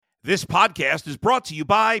This podcast is brought to you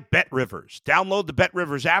by BetRivers. Download the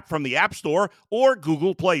BetRivers app from the App Store or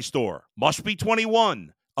Google Play Store. Must be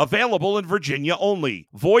 21. Available in Virginia only.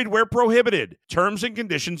 Void where prohibited. Terms and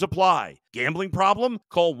conditions apply. Gambling problem?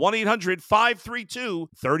 Call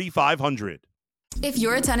 1-800-532-3500. If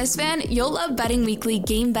you're a tennis fan, you'll love Betting Weekly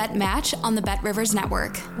Game Bet Match on the BetRivers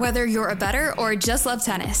Network. Whether you're a bettor or just love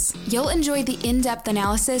tennis, you'll enjoy the in-depth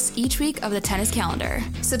analysis each week of the tennis calendar.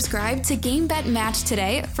 Subscribe to Game Bet Match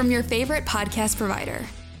today from your favorite podcast provider.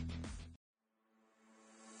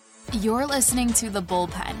 You're listening to The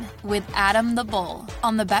Bullpen with Adam the Bull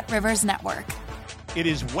on the BetRivers Network. It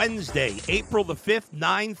is Wednesday, April the 5th,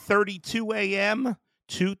 9:32 a.m.,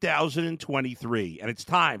 2023, and it's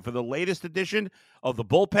time for the latest edition of The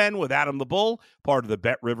Bullpen with Adam the Bull, part of the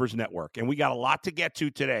BetRivers Network. And we got a lot to get to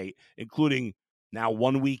today, including now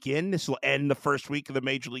 1 week in. This will end the first week of the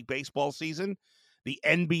Major League Baseball season. The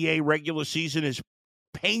NBA regular season is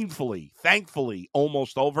painfully, thankfully,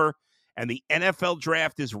 almost over, and the NFL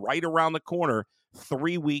draft is right around the corner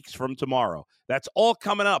 3 weeks from tomorrow. That's all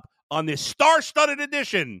coming up on this star-studded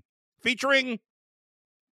edition featuring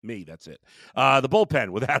me, that's it. The Bullpen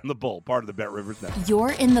with Adam the Bull, part of the BetRivers Network.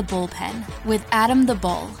 You're in the Bullpen with Adam the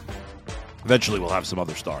Bull. Eventually we'll have some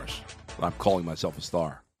other stars. I'm calling myself a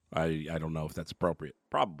star. I don't know if that's appropriate.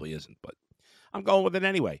 Probably isn't, but I'm going with it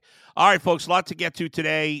anyway. All right, folks, a lot to get to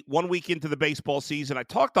today. 1 week into the baseball season. I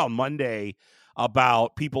talked on Monday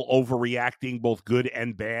about people overreacting, both good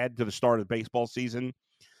and bad, to the start of the baseball season.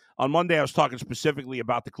 On Monday, I was talking specifically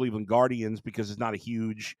about the Cleveland Guardians because it's not a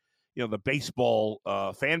huge, the baseball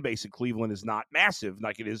fan base in Cleveland is not massive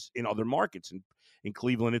like it is in other markets. And in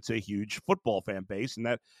Cleveland, it's a huge football fan base, and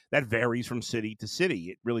that varies from city to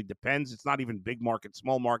city. It really depends. It's not even big market,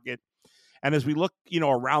 small market. And as we look,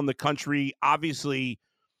 around the country, obviously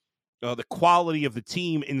the quality of the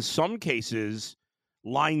team in some cases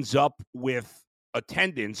lines up with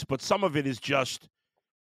attendance, but some of it is just,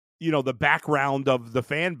 the background of the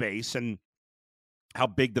fan base and how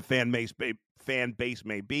big the fan base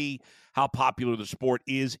may be, how popular the sport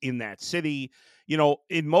is in that city.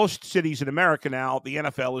 In most cities in America now, the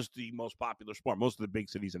NFL is the most popular sport. Most of the big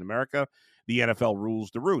cities in America, the NFL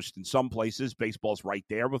rules the roost. In some places, baseball's right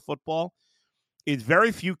there with football. In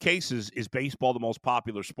very few cases is baseball the most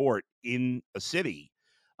popular sport in a city.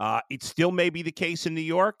 It still may be the case in New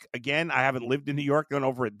York. Again, I haven't lived in New York in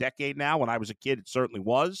over a decade now. When I was a kid, it certainly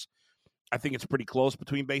was. I think it's pretty close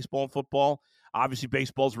between baseball and football. Obviously,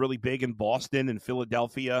 baseball's really big in Boston and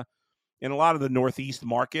Philadelphia and a lot of the Northeast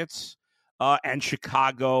markets and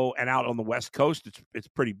Chicago and out on the West Coast. It's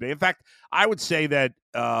pretty big. In fact, I would say that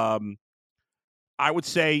in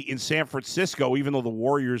San Francisco, even though the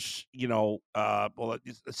Warriors, let's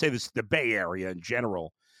say the Bay Area in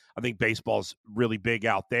general, I think baseball's really big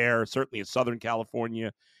out there. Certainly in Southern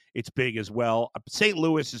California, it's big as well. St.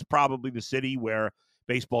 Louis is probably the city where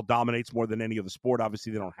baseball dominates more than any other sport.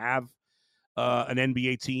 Obviously, they don't have an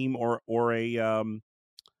NBA team or an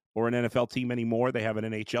NFL team anymore. They have an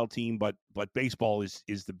NHL team, but baseball is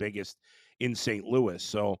the biggest in St. Louis.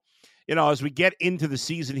 So, as we get into the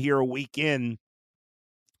season here a week in,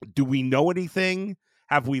 do we know anything?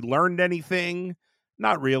 Have we learned anything?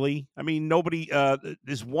 Not really. I mean, nobody.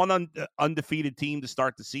 There's one undefeated team to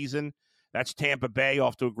start the season. That's Tampa Bay,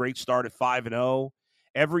 off to a great start at 5-0.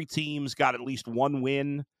 Every team's got at least one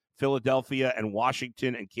win. Philadelphia and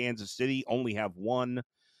Washington and Kansas City only have one.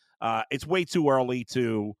 It's way too early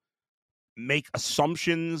to make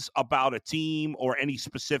assumptions about a team or any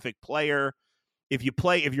specific player. If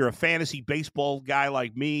you're a fantasy baseball guy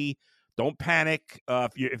like me, don't panic.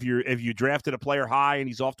 If you drafted a player high and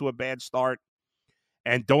he's off to a bad start,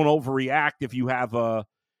 and don't overreact.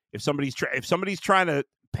 If somebody's trying to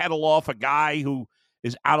peddle off a guy who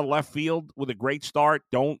is out of left field with a great start,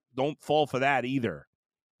 don't fall for that either.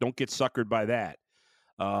 Don't get suckered by that.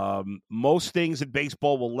 Most things in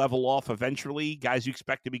baseball will level off eventually. Guys you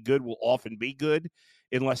expect to be good will often be good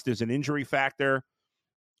unless there's an injury factor.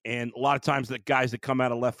 And a lot of times the guys that come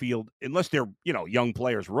out of left field, unless they're, young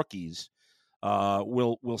players, rookies,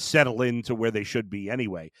 will settle into where they should be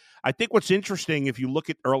anyway. I think what's interesting, if you look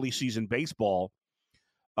at early season baseball,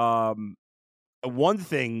 one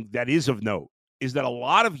thing that is of note is that a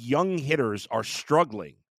lot of young hitters are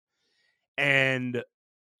struggling. And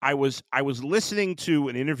I was listening to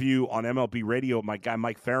an interview on MLB radio with my guy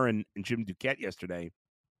Mike Ferrin and Jim Duquette yesterday.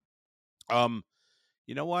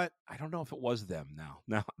 You know what? I don't know if it was them now.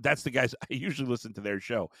 Now, that's the guys. I usually listen to their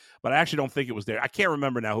show, but I actually don't think it was there. I can't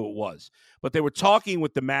remember now who it was. But they were talking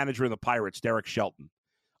with the manager of the Pirates, Derek Shelton,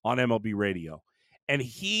 on MLB radio. And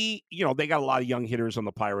he, they got a lot of young hitters on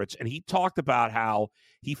the Pirates, and he talked about how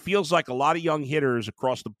he feels like a lot of young hitters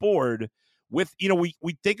across the board with,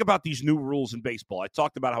 we think about these new rules in baseball. I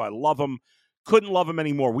talked about how I love them, couldn't love them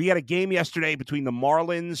anymore. We had a game yesterday between the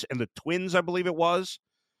Marlins and the Twins, I believe it was,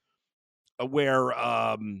 where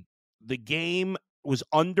the game was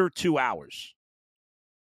under 2 hours.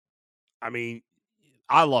 I mean,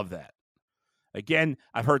 I love that. Again,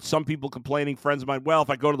 I've heard some people complaining, friends of mine, well, if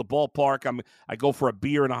I go to the ballpark, I go for a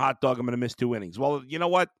beer and a hot dog, I'm going to miss 2 innings. Well, you know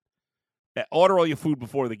what? Order all your food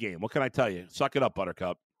before the game. What can I tell you? Suck it up,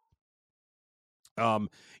 Buttercup.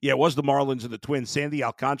 It was the Marlins and the Twins. Sandy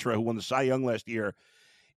Alcantara, who won the Cy Young last year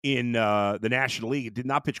in the National League, did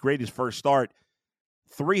not pitch great his first start.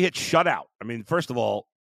 3-hit shutout. I mean, first of all,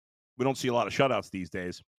 we don't see a lot of shutouts these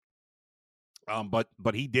days. But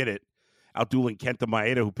he did it, outdueling Kenta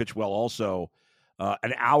Maeda, who pitched well also.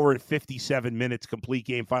 An hour and 57 minutes, complete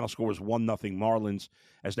game. Final score was 1-0 Marlins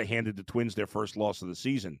as they handed the Twins their first loss of the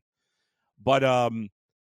season. But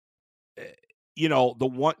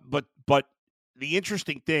the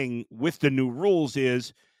interesting thing with the new rules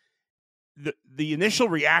is the initial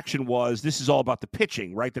reaction was this is all about the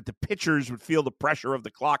pitching, right? That the pitchers would feel the pressure of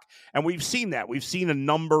the clock, and we've seen that. We've seen a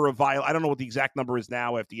number of I don't know what the exact number is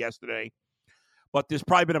now after yesterday, but there's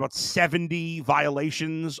probably been about 70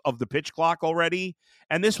 violations of the pitch clock already,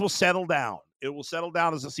 and this will settle down. It will settle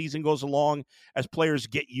down as the season goes along, as players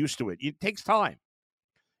get used to it. It takes time.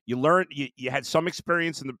 You learn. You had some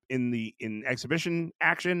experience in exhibition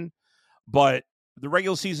action, but the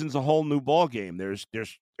regular season's a whole new ball game. There's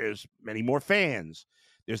many more fans.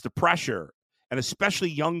 There's the pressure, and especially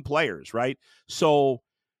young players, right? So,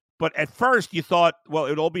 but at first you thought, well,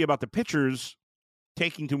 it'd all be about the pitchers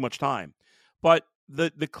taking too much time. But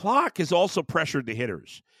the clock has also pressured the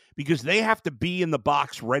hitters because they have to be in the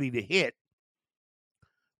box ready to hit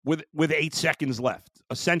with 8 seconds left,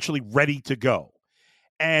 essentially ready to go.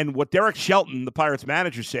 And what Derek Shelton, the Pirates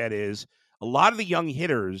manager, said is a lot of the young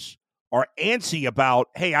hitters are antsy about,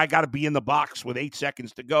 hey, I got to be in the box with 8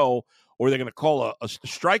 seconds to go, or they're going to call a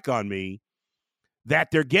strike on me,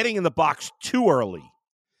 that they're getting in the box too early.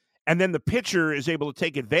 And then the pitcher is able to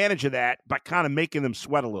take advantage of that by kind of making them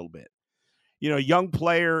sweat a little bit. A young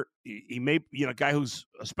player, he may,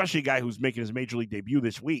 especially a guy who's making his major league debut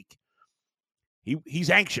this week.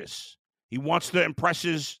 He's anxious. He wants to impress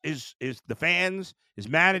the fans, his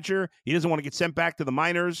manager. He doesn't want to get sent back to the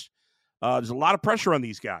minors. There's a lot of pressure on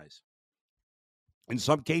these guys. In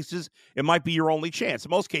some cases, it might be your only chance.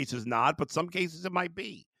 In most cases, not, but some cases it might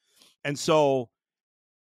be. And so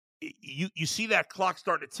you see that clock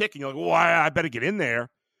starting to tick, and you're like, well, I better get in there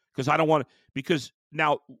because I don't want to. Because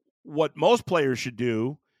now, what most players should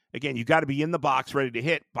do, again, you got to be in the box ready to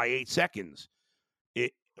hit by 8 seconds.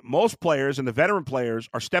 Most players and the veteran players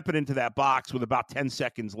are stepping into that box with about 10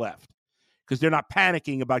 seconds left because they're not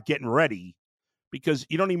panicking about getting ready, because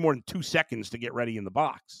you don't need more than 2 seconds to get ready in the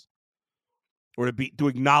box or to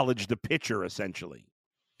acknowledge the pitcher, essentially.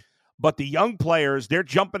 But the young players, they're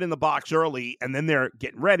jumping in the box early, and then they're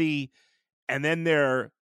getting ready, and then the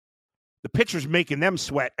pitcher's making them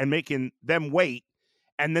sweat and making them wait,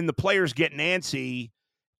 and then the players getting antsy,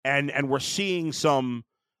 and we're seeing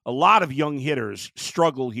a lot of young hitters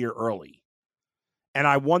struggle here early. And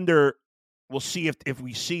I wonder, we'll see if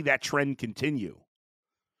we see that trend continue.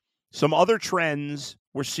 Some other trends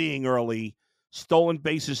we're seeing early: stolen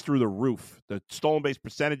bases through the roof. The stolen base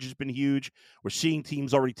percentage has been huge. We're seeing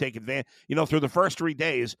teams already take advantage. Through the first 3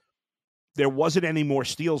 days, there wasn't any more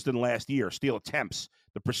steals than last year, steal attempts.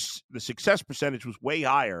 The success percentage was way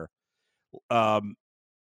higher, but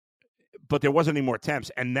there wasn't any more attempts.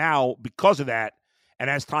 And now, because of that, and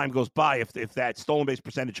as time goes by, if that stolen base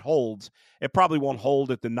percentage holds, it probably won't hold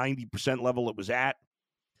at the 90% level it was at.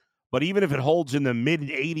 But even if it holds in the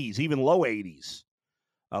mid-80s, even low 80s,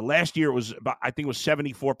 last year it was about, I think it was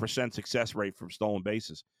 74% success rate from stolen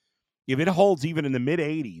bases. If it holds even in the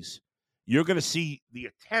mid-80s, you're going to see the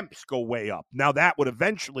attempts go way up. Now, that would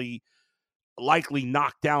eventually likely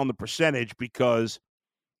knock down the percentage, because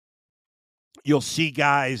you'll see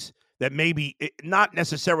guys that maybe not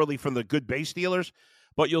necessarily from the good base stealers,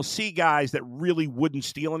 but you'll see guys that really wouldn't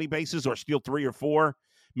steal any bases or steal 3 or 4,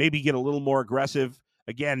 maybe get a little more aggressive.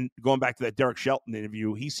 Again, going back to that Derek Shelton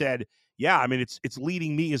interview, he said, yeah, I mean, it's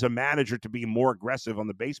leading me as a manager to be more aggressive on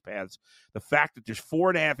the base paths. The fact that there's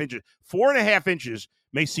 4.5 inches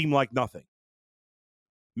may seem like nothing.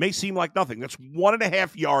 That's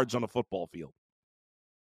 1.5 yards on a football field.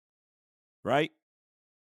 Right?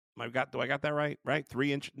 Do I got that right? Right?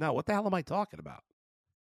 3 inch? No, what the hell am I talking about?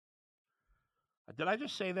 Did I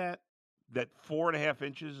just say that 4.5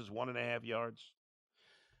 inches is 1.5 yards?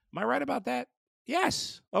 Am I right about that?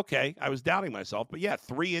 Yes. Okay. I was doubting myself, but yeah,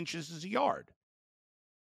 3 inches is a yard.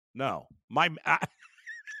 No. It's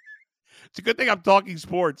a good thing I'm talking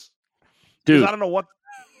sports because Dude. I don't know what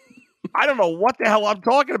the hell I'm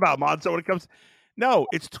talking about, Monzo, when it comes. No,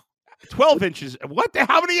 it's 12 inches.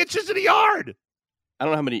 How many inches in a yard? I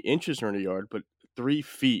don't know how many inches are in a yard, but 3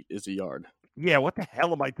 feet is a yard. Yeah, what the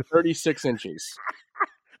hell am I doing? 36 inches.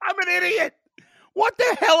 I'm an idiot. What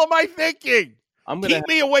the hell am I thinking? Keep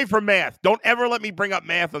me away from math. Don't ever let me bring up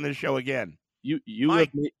math on this show again. You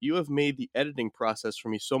have made the editing process for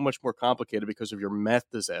me so much more complicated because of your math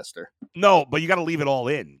disaster. No, but you got to leave it all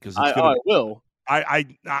in because I will.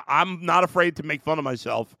 I'm not afraid to make fun of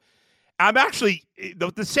myself. I'm actually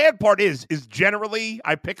the sad part is generally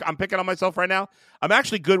I'm picking on myself right now. I'm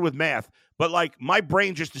actually good with math, but like my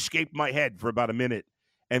brain just escaped my head for about a minute,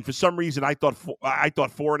 and for some reason I thought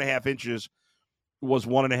 4.5 inches was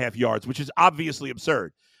 1.5 yards, which is obviously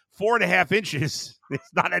absurd. 4.5 inches is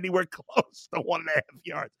not anywhere close to 1.5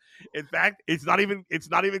 yards. In fact, it's not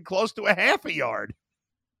even close to a half a yard.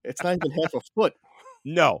 It's not even half a foot.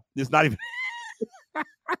 No, it's not even.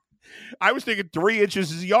 I was thinking 3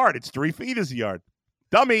 inches is a yard. It's 3 feet is a yard.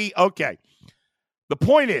 Dummy. Okay. The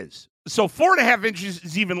point is, so 4.5 inches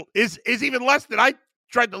is even less than I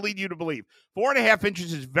tried to lead you to believe. 4.5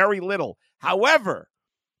 inches is very little. However,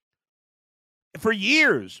 for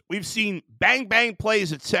years, we've seen bang, bang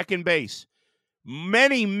plays at second base.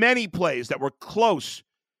 Many, many plays that were close.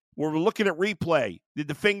 We're looking at replay. Did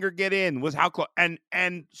the finger get in? Was how close? And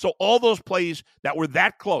so all those plays that were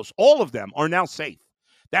that close, all of them are now safe.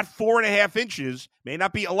 That 4.5 inches may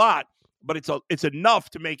not be a lot, but it's enough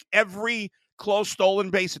to make every close stolen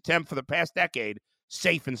base attempt for the past decade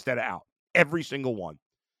safe instead of out. Every single one.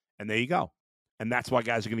 And there you go. And that's why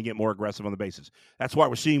guys are going to get more aggressive on the bases. That's why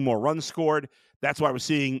we're seeing more runs scored. That's why we're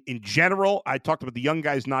seeing, in general, I talked about the young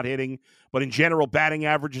guys not hitting, but in general, batting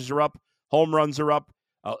averages are up, home runs are up,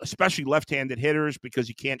 especially left-handed hitters because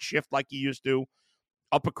you can't shift like you used to,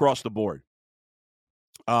 up across the board.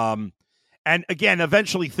 And again,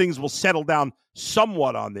 eventually things will settle down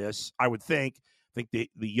somewhat on this, I would think. I think the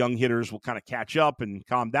young hitters will kind of catch up and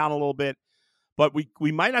calm down a little bit. But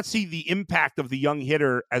we might not see the impact of the young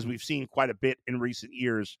hitter as we've seen quite a bit in recent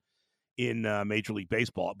years in Major League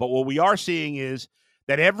Baseball. But what we are seeing is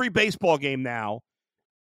that every baseball game now,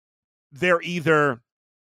 it's either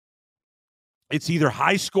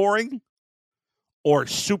high scoring or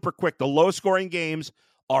super quick. The low scoring games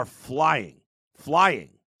are flying.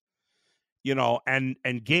 You know, and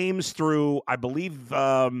games through, I believe,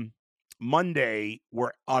 Monday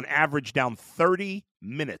were on average down 30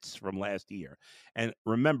 minutes from last year. And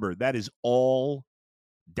remember, that is all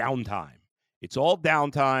downtime. It's all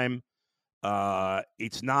downtime.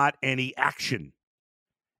 It's not any action.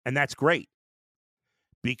 And that's great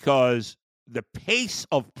because the pace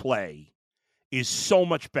of play is so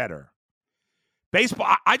much better.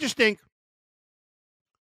 Baseball, I just think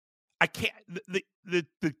I can't.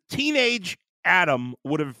 The teenage Adam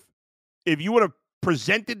would have, if you would have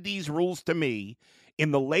presented these rules to me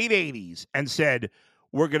in the late 80s and said,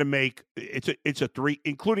 we're going to make it's a 3,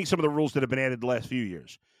 including some of the rules that have been added the last few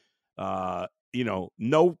years.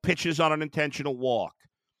 No pitches on an intentional walk.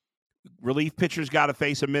 Relief pitchers got to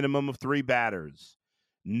face a minimum of 3 batters.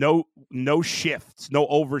 No shifts, no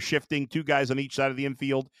overshifting. 2 guys on each side of the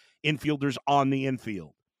infield. Infielders on the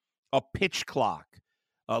infield. A pitch clock.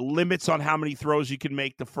 Limits on how many throws you can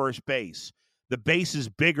make to first base. The base is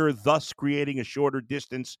bigger, thus creating a shorter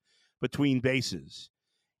distance between bases.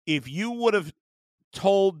 If you would have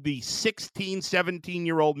told the 16,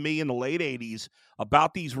 17-year-old me in the late 80s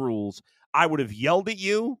about these rules, I would have yelled at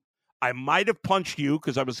you. I might have punched you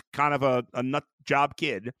because I was kind of a nut job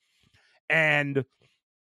kid. And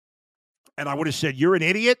I would have said, you're an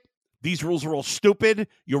idiot. These rules are all stupid.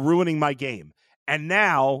 You're ruining my game. And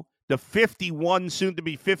now the 51, soon to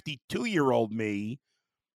be 52-year-old me,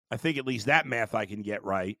 I think at least that math I can get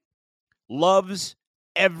right, loves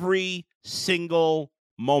every single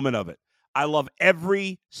moment of it. I love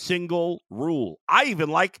every single rule. I even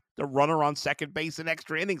like the runner on second base in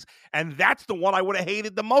extra innings. And that's the one I would have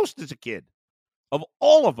hated the most as a kid. Of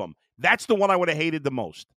all of them, that's the one I would have hated the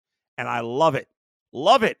most. And I love it.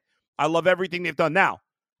 Love it. I love everything they've done. Now,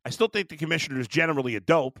 I still think the commissioner is generally a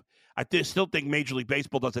dope. I still think Major League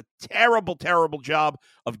Baseball does a terrible, terrible job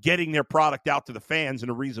of getting their product out to the fans in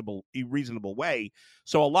a reasonable way.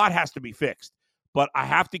 So a lot has to be fixed. But I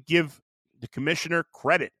have to give the commissioner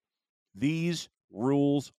credit. These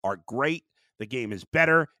rules are great. The game is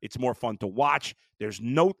better. It's more fun to watch. There's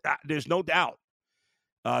no doubt.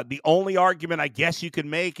 The only argument I guess you can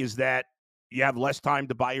make is that you have less time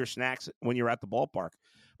to buy your snacks when you're at the ballpark.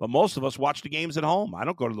 But most of us watch the games at home. I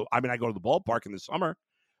go to the ballpark in the summer,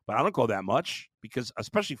 but I don't go that much because,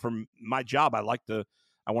 especially for my job, I want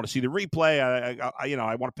to see the replay.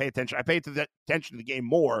 I want to pay attention. I pay attention to the game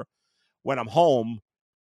more when I'm home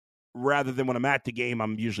rather than when I'm at the game.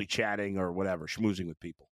 I'm usually chatting or whatever, schmoozing with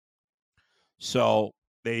people. So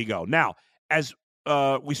there you go. Now, as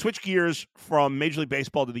we switch gears from Major League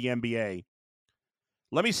Baseball to the NBA,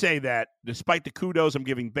 let me say that despite the kudos I'm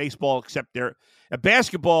giving baseball, except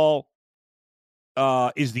basketball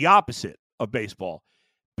is the opposite of baseball.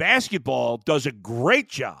 Basketball does a great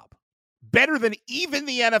job, better than even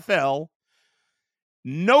the NFL.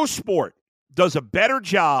 No sport does a better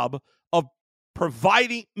job of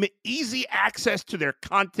providing easy access to their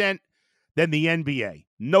content than the NBA.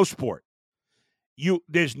 No sport.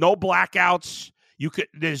 There's no blackouts.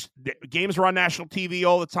 The games are on national TV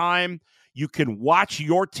all the time. You can watch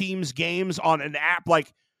your team's games on an app.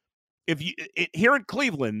 Like here in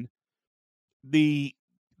Cleveland, the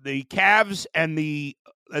Cavs and the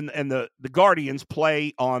Guardians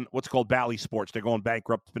play on what's called Bally Sports. They're going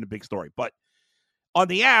bankrupt. It's been a big story. But on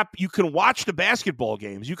the app, you can watch the basketball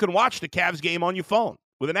games. You can watch the Cavs game on your phone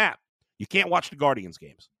with an app. You can't watch the Guardians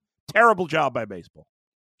games. Terrible job by baseball.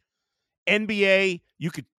 NBA,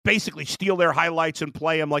 you could basically steal their highlights and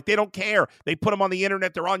play them. Like, they don't care. They put them on the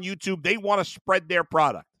internet. They're on YouTube. They want to spread their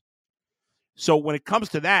product. So when it comes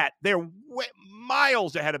to that, they're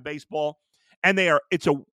miles ahead of baseball, and it's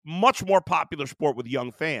a much more popular sport with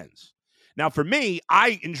young fans. Now, for me,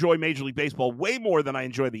 I enjoy Major League Baseball way more than I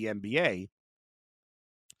enjoy the NBA.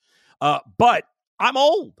 But I'm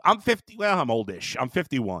old. I'm 50. Well, I'm oldish. I'm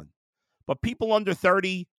 51. But people under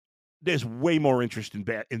 30, there's way more interest in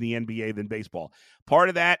the NBA than baseball. Part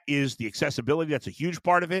of that is the accessibility. That's a huge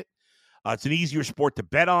part of it. It's an easier sport to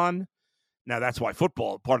bet on. Now, that's why part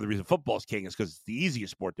of the reason football is king is because it's the easiest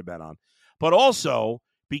sport to bet on. But also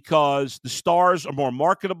because the stars are more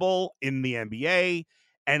marketable in the NBA,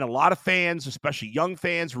 and a lot of fans, especially young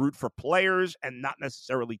fans, root for players and not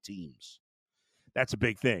necessarily teams. That's a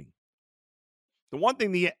big thing. The one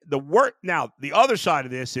thing, the other side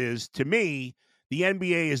of this is, to me, the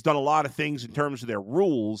NBA has done a lot of things in terms of their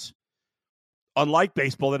rules, unlike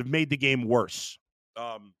baseball, that have made the game worse.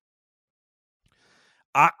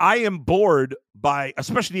 I am bored by,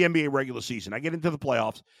 especially the NBA regular season. I get into the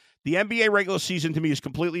playoffs. The NBA regular season, to me, is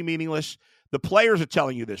completely meaningless. The players are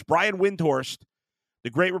telling you this. Brian Windhorst, the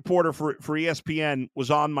great reporter for ESPN,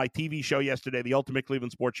 was on my TV show yesterday, the Ultimate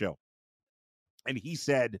Cleveland Sports Show. And he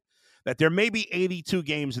said that there may be 82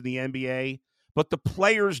 games in the NBA, but the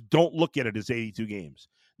players don't look at it as 82 games.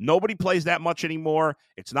 Nobody plays that much anymore.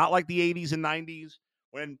 It's not like the 80s and 90s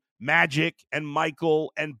when Magic and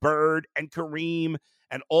Michael and Bird and Kareem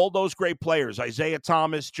and all those great players, Isaiah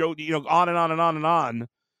Thomas, Joe, on and on and on and on.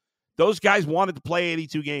 Those guys wanted to play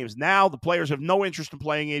 82 games. Now the players have no interest in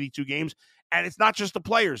playing 82 games. And it's not just the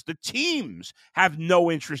players. The teams have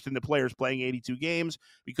no interest in the players playing 82 games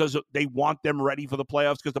because they want them ready for the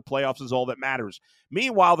playoffs, because the playoffs is all that matters.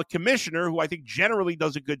 Meanwhile, the commissioner, who I think generally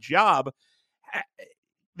does a good job,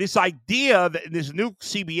 this idea that this new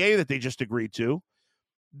CBA that they just agreed to,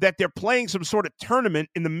 that they're playing some sort of tournament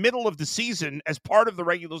in the middle of the season as part of the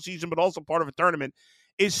regular season, but also part of a tournament,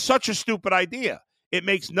 is such a stupid idea. It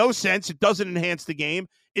makes no sense. It doesn't enhance the game.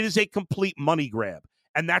 It is a complete money grab.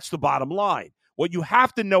 And that's the bottom line. What you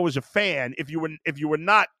have to know as a fan, if you were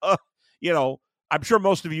not, I'm sure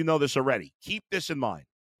most of you know this already. Keep this in mind.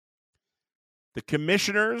 The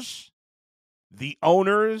commissioners, the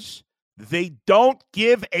owners, they don't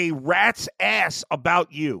give a rat's ass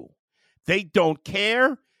about you. They don't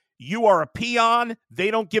care. You are a peon.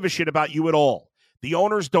 They don't give a shit about you at all. The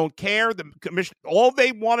owners don't care. The commission, all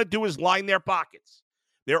they want to do is line their pockets.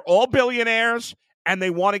 They're all billionaires, and they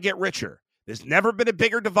want to get richer. There's never been a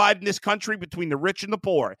bigger divide in this country between the rich and the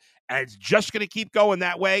poor, and it's just going to keep going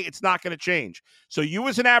that way. It's not going to change. So you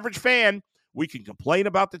as an average fan, we can complain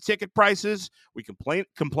about the ticket prices. We can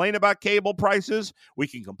complain about cable prices. We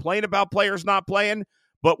can complain about players not playing,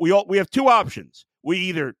 but we have two options. We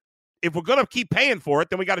either, if we're going to keep paying for it,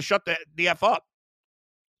 then we got to shut the F up.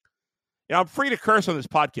 I'm free to curse on this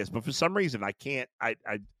podcast, but for some reason I can't.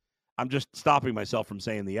 I'm just stopping myself from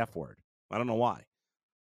saying the F word. I don't know why.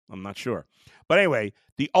 I'm not sure. But anyway,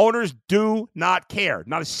 the owners do not care.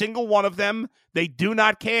 Not a single one of them. They do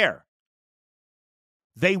not care.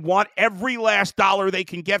 They want every last dollar they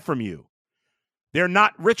can get from you. They're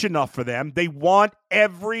not rich enough for them. They want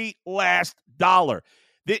every last dollar.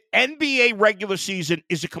 The NBA regular season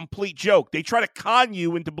is a complete joke. They try to con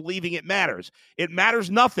you into believing it matters. It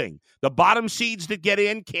matters nothing. The bottom seeds that get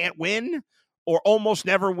in can't win or almost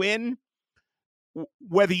never win.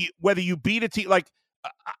 Whether you beat a team, like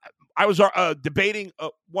I was debating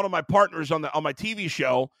one of my partners on my TV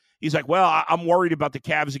show. He's like, well, I'm worried about the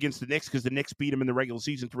Cavs against the Knicks because the Knicks beat them in the regular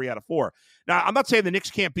season 3 out of 4. Now, I'm not saying the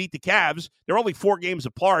Knicks can't beat the Cavs. They're only 4 games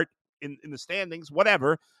apart in the standings,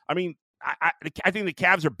 whatever. I mean, I think the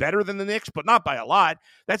Cavs are better than the Knicks, but not by a lot.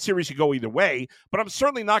 That series could go either way. But I'm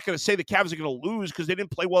certainly not going to say the Cavs are going to lose because they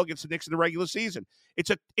didn't play well against the Knicks in the regular season.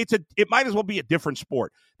 It might as well be a different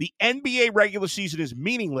sport. The NBA regular season is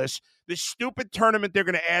meaningless. This stupid tournament they're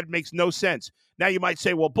going to add makes no sense. Now you might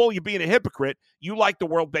say, well, Bull, you're being a hypocrite. You like the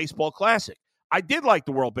World Baseball Classic. I did like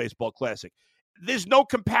the World Baseball Classic. There's no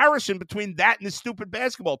comparison between that and this stupid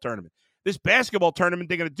basketball tournament. This basketball tournament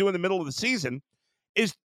they're going to do in the middle of the season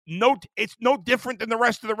it's no different than the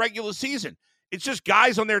rest of the regular season. It's just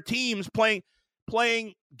guys on their teams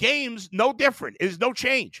playing games, no different. It is no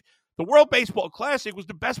change. The World Baseball Classic was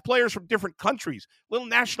the best players from different countries. Little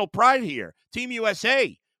national pride here. Team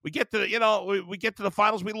USA. We get to the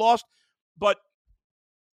finals, we lost, but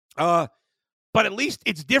at least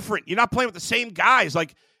it's different. You're not playing with the same guys.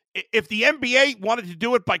 Like if the NBA wanted to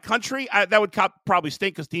do it by country, that would probably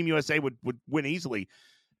stink because Team USA would win easily.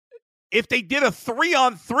 If they did a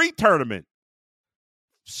 3-on-3 tournament,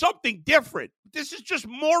 something different. This is just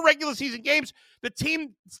more regular season games. The teams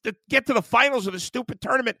that get to the finals of the stupid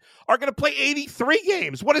tournament are going to play 83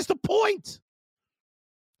 games. What is the point?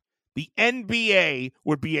 The NBA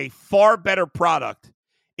would be a far better product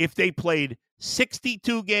if they played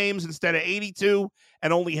 62 games instead of 82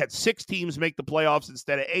 and only had 6 teams make the playoffs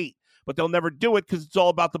instead of 8. But they'll never do it because it's all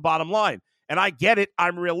about the bottom line. And I get it.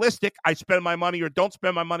 I'm realistic. I spend my money or don't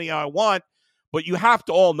spend my money how I want. But you have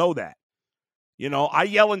to all know that. You know, I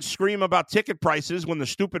yell and scream about ticket prices when the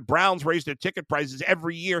stupid Browns raise their ticket prices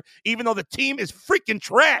every year, even though the team is freaking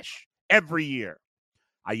trash every year.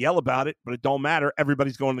 I yell about it, but it don't matter.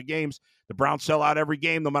 Everybody's going to games. The Browns sell out every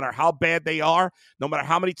game, no matter how bad they are, no matter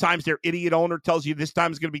how many times their idiot owner tells you this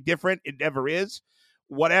time is going to be different. It never is.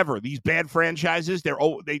 Whatever. These bad franchises,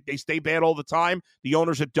 they stay bad all the time. The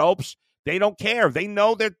owners are dopes. They don't care. They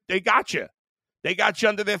know that they got you. They got you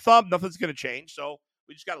under their thumb. Nothing's going to change, so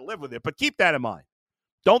we just got to live with it. But keep that in mind.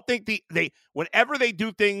 Don't think whenever they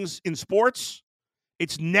do things in sports,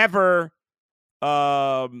 it's never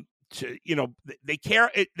they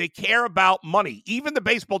care about money. Even the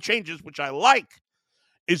baseball changes, which I like,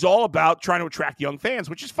 is all about trying to attract young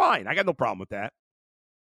fans, which is fine. I got no problem with that.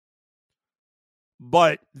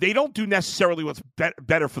 But they don't do necessarily what's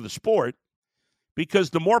better for the sport. Because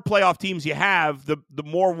the more playoff teams you have, the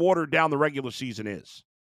more watered down the regular season is.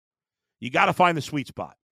 You got to find the sweet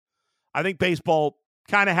spot. I think baseball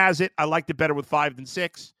kind of has it. I liked it better with 5 than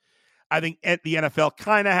 6. I think the NFL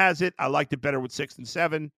kind of has it. I liked it better with 6 than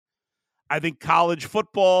 7. I think college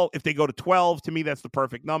football, if they go to 12, to me, that's the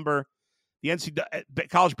perfect number. The NCAA,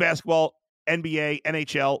 college basketball, NBA,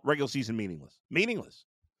 NHL, regular season, meaningless.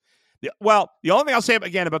 The only thing I'll say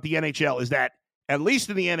again about the NHL is that, at least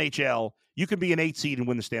in the NHL, you can be an 8 seed and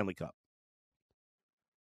win the Stanley Cup.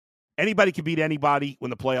 Anybody can beat anybody when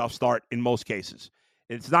the playoffs start in most cases.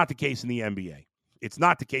 It's not the case in the NBA. It's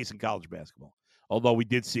not the case in college basketball. Although we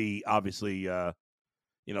did see, obviously,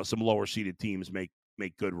 some lower-seeded teams make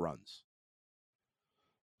good runs.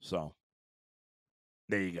 So,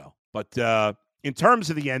 there you go. But in terms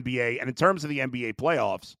of the NBA and in terms of the NBA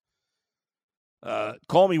playoffs,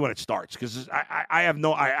 call me when it starts because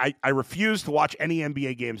I refuse to watch any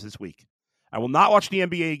NBA games this week. I will not watch the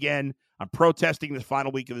NBA again. I'm protesting this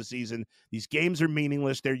final week of the season. These games are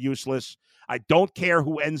meaningless. They're useless. I don't care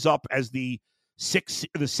who ends up as the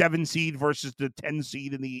 7 seed versus the 10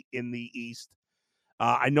 seed in the East.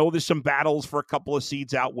 I know there's some battles for a couple of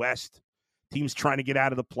seeds out west. Teams trying to get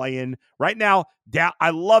out of the play-in. Right now, I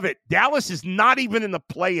love it. Dallas is not even in the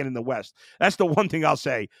play-in in the West. That's the one thing I'll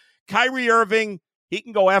say. Kyrie Irving, he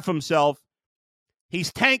can go F himself.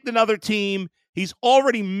 He's tanked another team. He's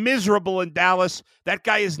already miserable in Dallas. That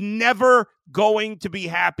guy is never going to be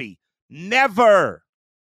happy. Never.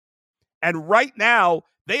 And right now,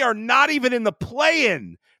 they are not even in the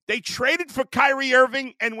play-in. They traded for Kyrie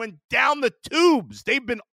Irving and went down the tubes. They've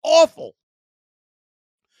been awful.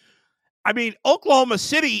 I mean, Oklahoma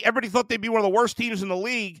City, everybody thought they'd be one of the worst teams in the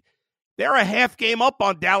league. They're a half game up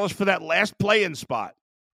on Dallas for that last play-in spot.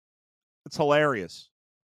 It's hilarious.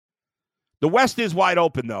 The West is wide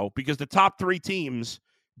open, though, because the top 3 teams,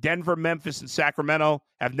 Denver, Memphis, and Sacramento,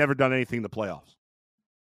 have never done anything in the playoffs.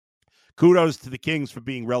 Kudos to the Kings for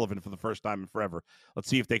being relevant for the first time in forever. Let's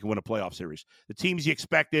see if they can win a playoff series. The teams you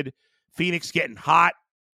expected, Phoenix getting hot.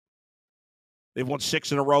 They've won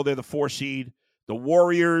 6 in a row. They're the 4 seed. The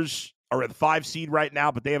Warriors are at the 5 seed right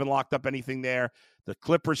now, but they haven't locked up anything there. The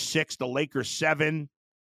Clippers 6, the Lakers 7.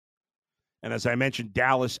 And as I mentioned,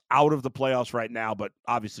 Dallas out of the playoffs right now, but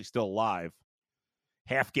obviously still alive.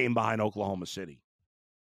 Half game behind Oklahoma City.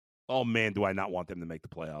 Oh, man, do I not want them to make the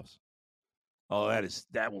playoffs. Oh,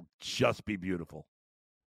 that will just be beautiful.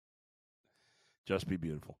 Just be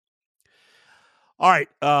beautiful. All right.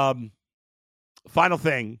 Final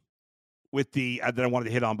thing with that I wanted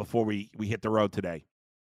to hit on before we hit the road today.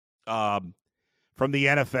 From the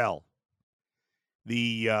NFL,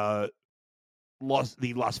 the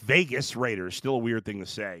Las Vegas Raiders, still a weird thing to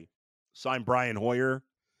say, signed Brian Hoyer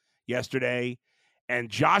yesterday, and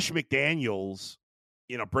Josh McDaniels,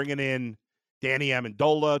 bringing in Danny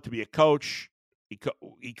Amendola to be a coach.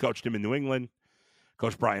 He coached him in New England.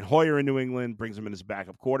 Coached Brian Hoyer in New England, brings him in as a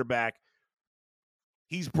backup quarterback.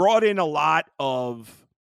 He's brought in a lot of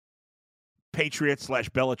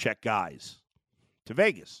Patriots/Belichick guys to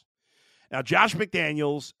Vegas. Now, Josh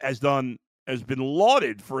McDaniels has been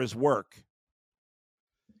lauded for his work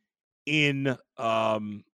in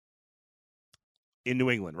New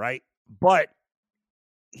England, right? But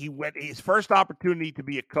his first opportunity to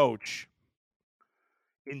be a coach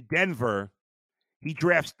in Denver, he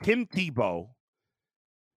drafts Tim Tebow,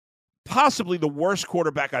 possibly the worst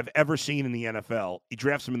quarterback I've ever seen in the NFL. He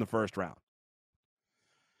drafts him in the first round.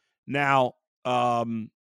 Now,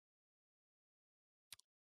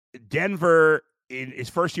 Denver, in his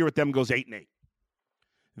first year with them, goes 8-8.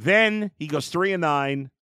 Then he goes 3-9,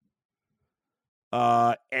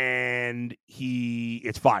 and he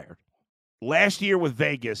gets fired. Last year with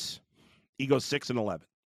Vegas, he goes 6-11.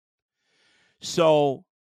 So,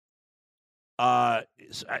 I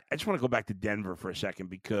just want to go back to Denver for a second,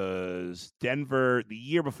 because Denver, the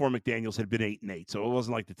year before McDaniels, had been 8-8, so it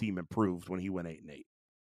wasn't like the team improved when he went 8-8.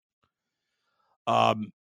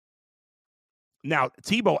 Now,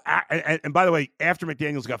 Tebow, and by the way, after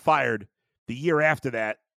McDaniels got fired, the year after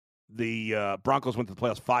that, the Broncos went to the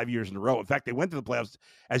playoffs 5 years in a row. In fact, they went to the playoffs,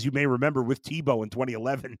 as you may remember, with Tebow in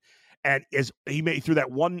 2011. And he threw that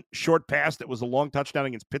one short pass that was a long touchdown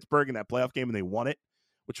against Pittsburgh in that playoff game, and they won it,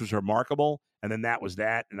 which was remarkable. And then that was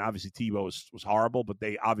that. And obviously Tebow was horrible, but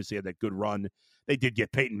they obviously had that good run. They did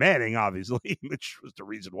get Peyton Manning, obviously, which was the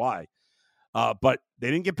reason why. But they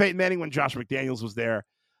didn't get Peyton Manning when Josh McDaniels was there.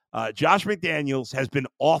 Josh McDaniels has been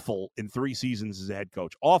awful in 3 seasons as a head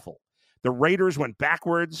coach. Awful. The Raiders went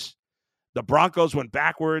backwards. The Broncos went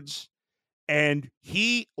backwards. And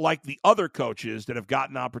he, like the other coaches that have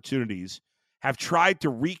gotten opportunities, have tried to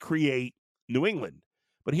recreate New England.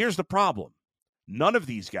 But here's the problem. None of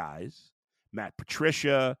these guys, Matt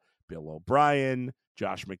Patricia, Bill O'Brien,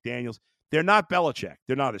 Josh McDaniels, they're not Belichick.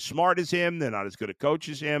 They're not as smart as him. They're not as good a coach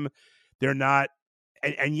as him. They're not,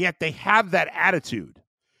 and yet they have that attitude.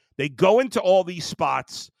 They go into all these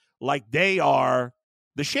spots like they are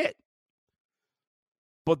the shit.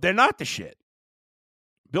 But they're not the shit.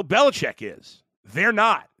 Bill Belichick is. They're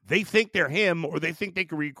not. They think they're him, or they think they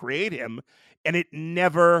can recreate him, and it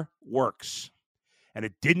never works. And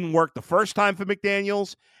it didn't work the first time for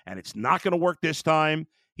McDaniels, and it's not going to work this time.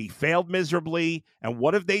 He failed miserably, and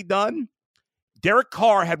what have they done? Derek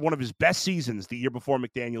Carr had one of his best seasons the year before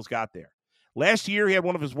McDaniels got there. Last year, he had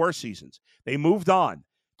one of his worst seasons. They moved on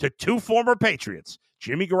to 2 former Patriots,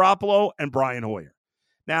 Jimmy Garoppolo and Brian Hoyer.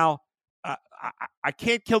 Now, I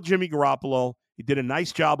can't kill Jimmy Garoppolo. He did a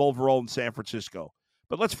nice job overall in San Francisco.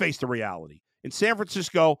 But let's face the reality. In San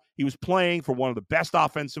Francisco, he was playing for one of the best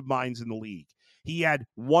offensive minds in the league. He had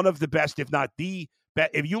one of the best, if not the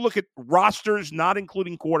best. If you look at rosters, not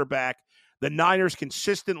including quarterback, the Niners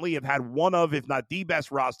consistently have had one of, if not the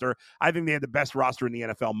best roster. I think they had the best roster in the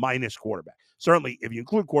NFL minus quarterback. Certainly, if you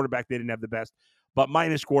include quarterback, they didn't have the best. But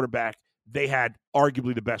minus quarterback, they had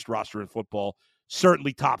arguably the best roster in football.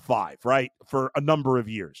 Certainly top 5, right, for a number of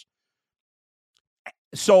years.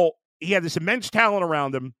 So he had this immense talent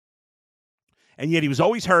around him, and yet he was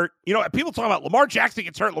always hurt. You know, people talk about Lamar Jackson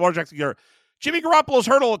gets hurt, Lamar Jackson gets hurt. Jimmy Garoppolo's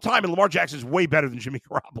hurt all the time, and Lamar Jackson is way better than Jimmy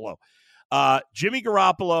Garoppolo. Jimmy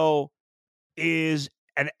Garoppolo is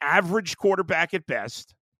an average quarterback at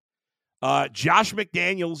best. Josh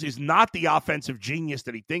McDaniels is not the offensive genius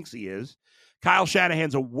that he thinks he is. Kyle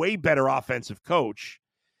Shanahan's a way better offensive coach.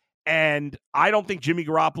 And I don't think Jimmy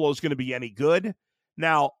Garoppolo is going to be any good.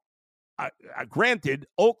 Now, granted,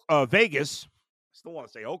 Vegas, I still want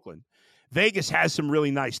to say Oakland, Vegas has some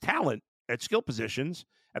really nice talent at skill positions.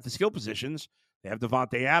 At the skill positions, they have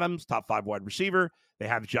Devontae Adams, top 5 wide receiver. They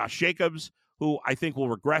have Josh Jacobs, who I think will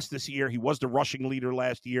regress this year. He was the rushing leader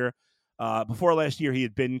last year. Before last year, he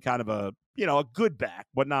had been kind of a good back,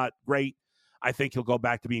 but not great. I think he'll go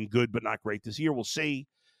back to being good, but not great this year. We'll see.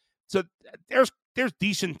 So there's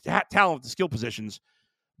decent talent at the skill positions,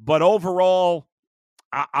 but overall,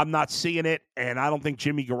 I'm not seeing it, and I don't think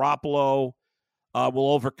Jimmy Garoppolo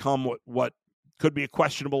will overcome what could be a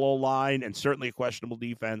questionable O-line and certainly a questionable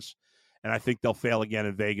defense. And I think they'll fail again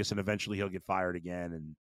in Vegas, and eventually he'll get fired again.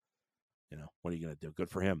 And, what are you going to do? Good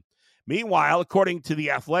for him. Meanwhile, according to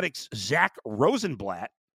The Athletic's Zach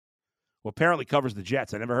Rosenblatt, who apparently covers the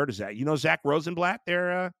Jets. I never heard of Zach. You know Zach Rosenblatt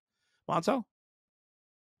there, Monzo?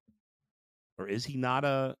 Or is he not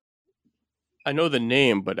a... I know the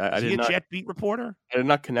name, but I did not. Jet beat reporter? I did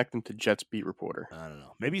not connect him to Jets beat reporter. I don't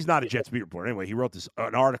know. Maybe he's not a Jets beat reporter. Anyway, he wrote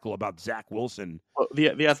an article about Zach Wilson. Well,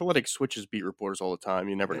 the Athletic switches beat reporters all the time.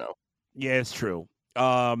 You never know. Yeah, it's true.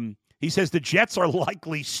 He says the Jets are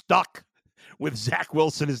likely stuck with Zach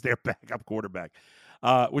Wilson as their backup quarterback,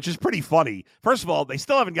 which is pretty funny. First of all, they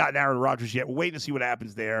still haven't gotten Aaron Rodgers yet. We're waiting to see what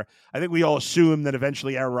happens there. I think we all assume that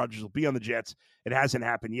eventually Aaron Rodgers will be on the Jets. It hasn't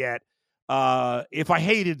happened yet. If I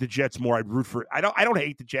hated the Jets more, I'd root for. I don't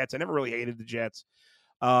hate the Jets. I never really hated the Jets.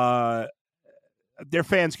 Their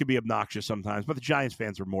fans can be obnoxious sometimes, but the Giants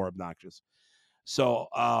fans are more obnoxious. So,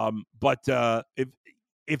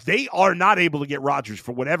 if they are not able to get Rodgers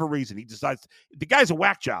for whatever reason, he decides the guy's a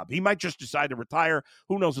whack job. He might just decide to retire.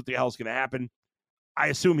 Who knows what the hell is going to happen? I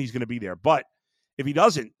assume he's going to be there, but if he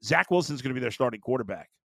doesn't, Zach Wilson's going to be their starting quarterback.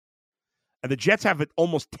 And the Jets have an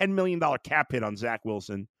almost $10 million cap hit on Zach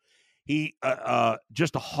Wilson. He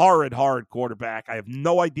just a horrid quarterback. I have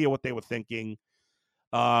no idea what they were thinking.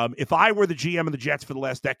 If I were the GM of the Jets for the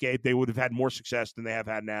last decade, they would have had more success than they have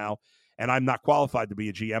had now. And I'm not qualified to be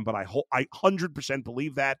a GM, but I 100%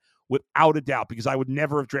 believe that without a doubt, because I would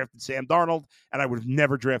never have drafted Sam Darnold and I would have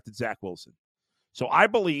never drafted Zach Wilson. So I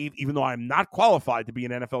believe, even though I'm not qualified to be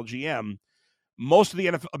an NFL GM,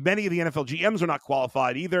 many of the NFL GMs are not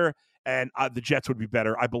qualified either. And the Jets would be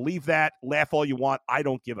better. I believe that. Laugh all you want. I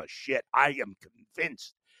don't give a shit. I am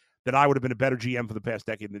convinced that I would have been a better GM for the past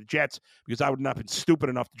decade than the Jets, because I would not have been stupid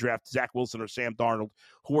enough to draft Zach Wilson or Sam Darnold,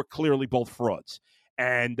 who are clearly both frauds.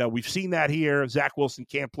 And we've seen that here. Zach Wilson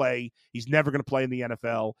can't play. He's never going to play in the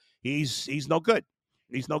NFL. He's no good.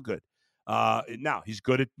 He's no good. Now, he's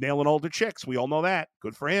good at nailing older chicks. We all know that.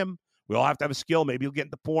 Good for him. We all have to have a skill. Maybe he'll get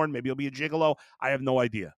into porn. Maybe he'll be a gigolo. I have no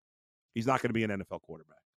idea. He's not going to be an NFL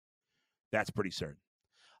quarterback. That's pretty certain.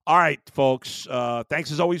 All right, folks.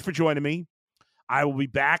 Thanks as always for joining me. I will be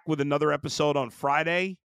back with another episode on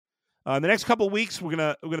Friday. In the next couple of weeks, we're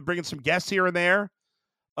gonna bring in some guests here and there.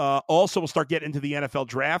 Also, we'll start getting into the NFL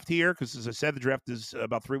draft here because, as I said, the draft is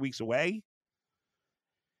about 3 weeks away.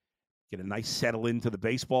 Get a nice settle into the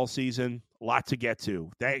baseball season. A lot to get to.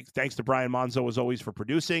 Thanks to Brian Monzo, as always, for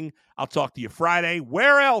producing. I'll talk to you Friday.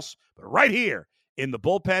 Where else but right here in the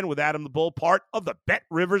Bullpen with Adam the Bull, part of the Bet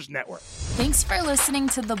Rivers Network. Thanks for listening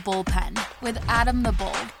to The Bullpen with Adam the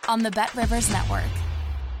Bull on the Bet Rivers Network.